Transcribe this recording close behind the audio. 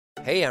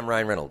Hey, I'm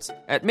Ryan Reynolds.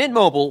 At Mint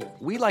Mobile,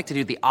 we like to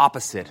do the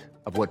opposite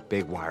of what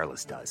Big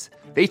Wireless does.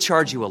 They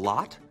charge you a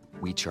lot,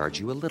 we charge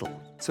you a little.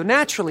 So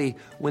naturally,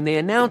 when they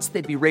announced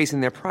they'd be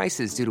raising their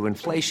prices due to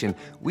inflation,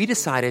 we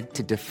decided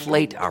to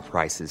deflate our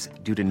prices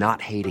due to not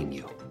hating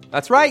you.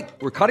 That's right.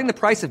 We're cutting the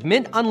price of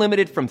Mint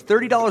Unlimited from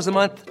 $30 a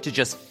month to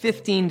just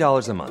 $15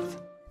 a month.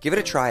 Give it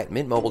a try at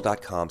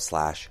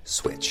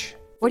mintmobile.com/switch.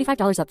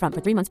 $45 up front for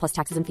 3 months plus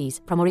taxes and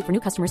fees. Promo rate for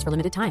new customers for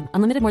limited time.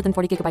 Unlimited more than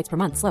 40 gigabytes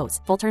per month. Slows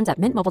full terms at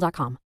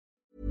mintmobile.com.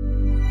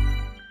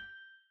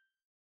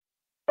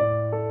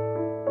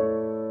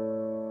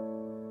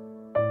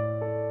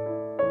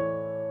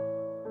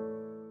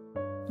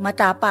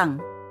 Matapang.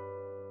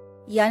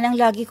 Yan ang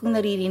lagi kong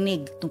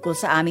naririnig tungkol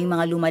sa aming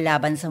mga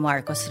lumalaban sa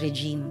Marcos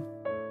regime.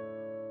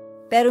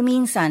 Pero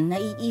minsan,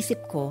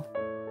 naiisip ko,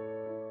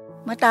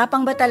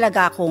 matapang ba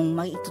talaga akong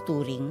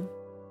maituturing?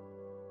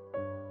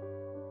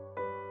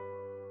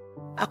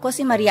 Ako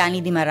si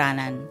Mariani Di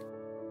Maranan,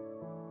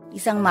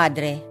 isang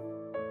madre.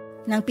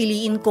 Nang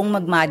piliin kong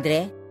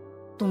magmadre,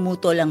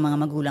 tumutol ang mga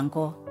magulang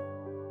ko.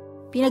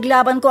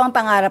 Pinaglaban ko ang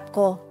pangarap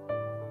ko.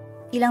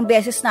 Ilang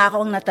beses na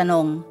ako ang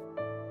natanong,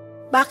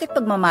 bakit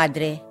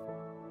pagmamadre?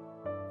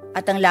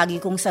 At ang lagi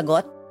kong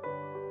sagot,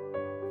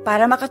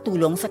 para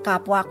makatulong sa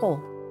kapwa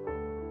ko.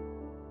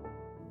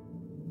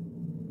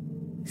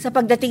 Sa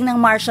pagdating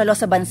ng martial law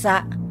sa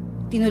bansa,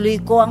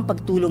 tinuloy ko ang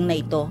pagtulong na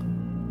ito.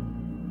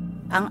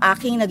 Ang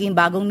aking naging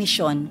bagong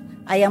misyon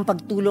ay ang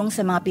pagtulong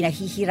sa mga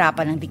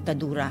pinahihirapan ng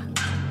diktadura.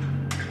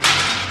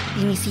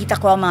 Inisita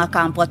ko ang mga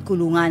kampo at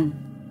kulungan.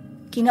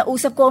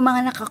 Kinausap ko ang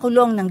mga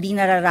nakakulong ng di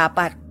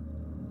nararapat.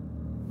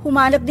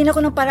 Humanap din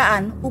ako ng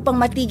paraan upang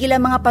matigil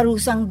ang mga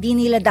parusang di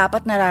nila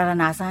dapat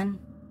nararanasan.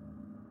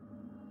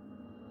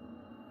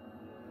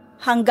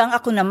 Hanggang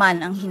ako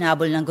naman ang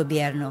hinabol ng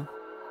gobyerno.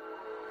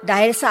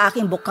 Dahil sa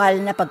aking bukal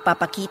na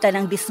pagpapakita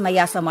ng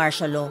dismaya sa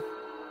martial law,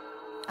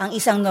 ang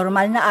isang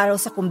normal na araw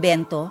sa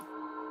kumbento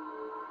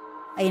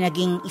ay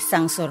naging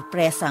isang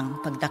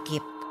sorpresang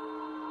pagdakip.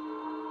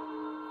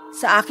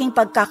 Sa aking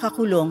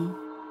pagkakakulong,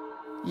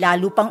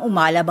 lalo pang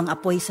umalab ang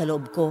apoy sa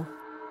loob ko.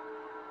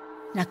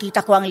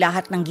 Nakita ko ang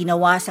lahat ng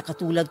ginawa sa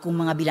katulad kong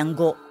mga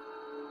bilanggo.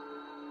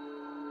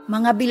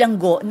 Mga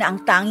bilanggo na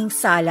ang tanging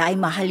sala ay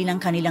mahalin ng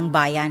kanilang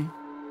bayan.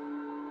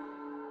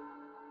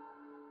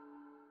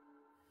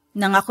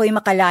 Nang ako'y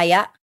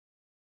makalaya,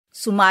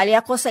 sumali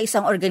ako sa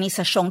isang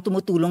organisasyong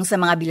tumutulong sa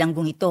mga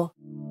bilanggong ito.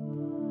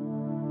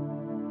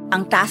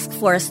 Ang Task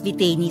Force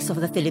Detainees of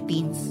the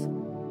Philippines.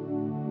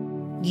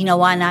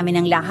 Ginawa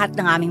namin ang lahat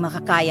ng aming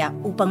makakaya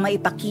upang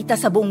maipakita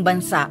sa buong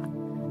bansa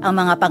ang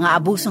mga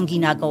pang-aabusong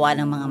ginagawa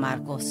ng mga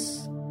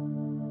Marcos.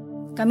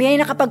 Kami ay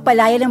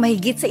nakapagpalaya ng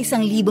mahigit sa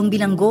 1,000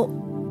 bilanggo.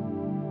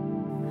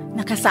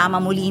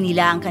 Nakasama muli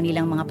nila ang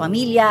kanilang mga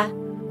pamilya,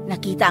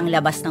 nakita ang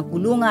labas ng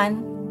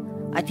kulungan,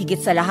 at higit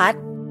sa lahat,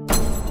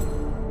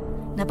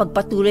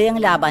 napagpatuloy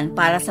ang laban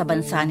para sa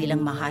bansa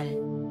nilang mahal.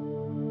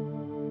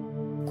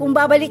 Kung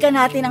babalikan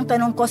natin ang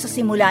tanong ko sa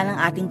simula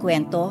ng ating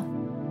kwento,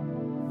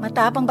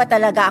 matapang ba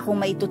talaga akong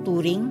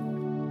maituturing?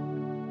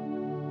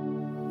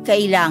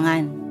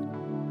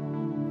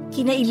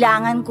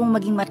 Kinailangan kong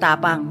maging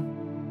matapang.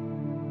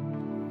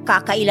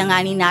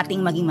 Kakailanganin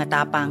nating maging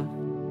matapang.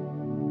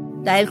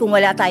 Dahil kung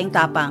wala tayong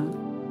tapang,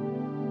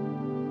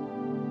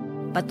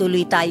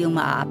 patuloy tayong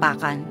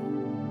maaapakan.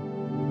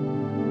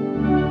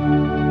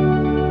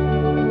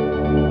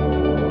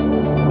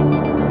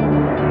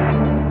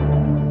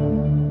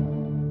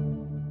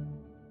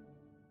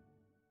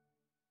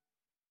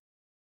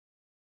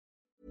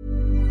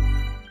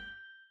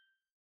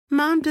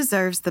 Mom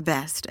deserves the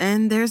best,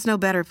 and there's no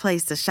better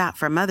place to shop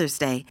for Mother's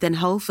Day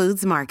than Whole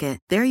Foods Market.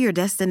 They're your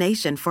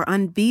destination for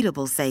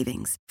unbeatable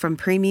savings,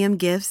 from premium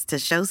gifts to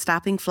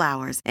show-stopping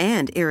flowers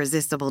and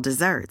irresistible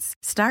desserts.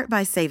 Start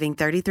by saving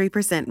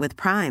 33% with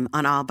Prime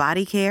on all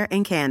body care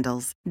and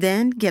candles.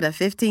 Then get a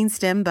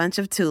 15-stem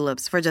bunch of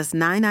tulips for just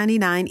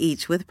 $9.99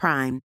 each with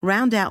Prime.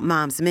 Round out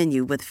Mom's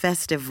menu with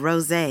festive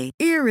rosé,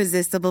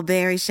 irresistible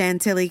berry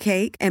chantilly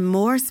cake, and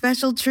more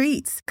special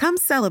treats. Come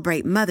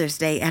celebrate Mother's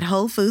Day at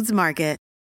Whole Foods Market.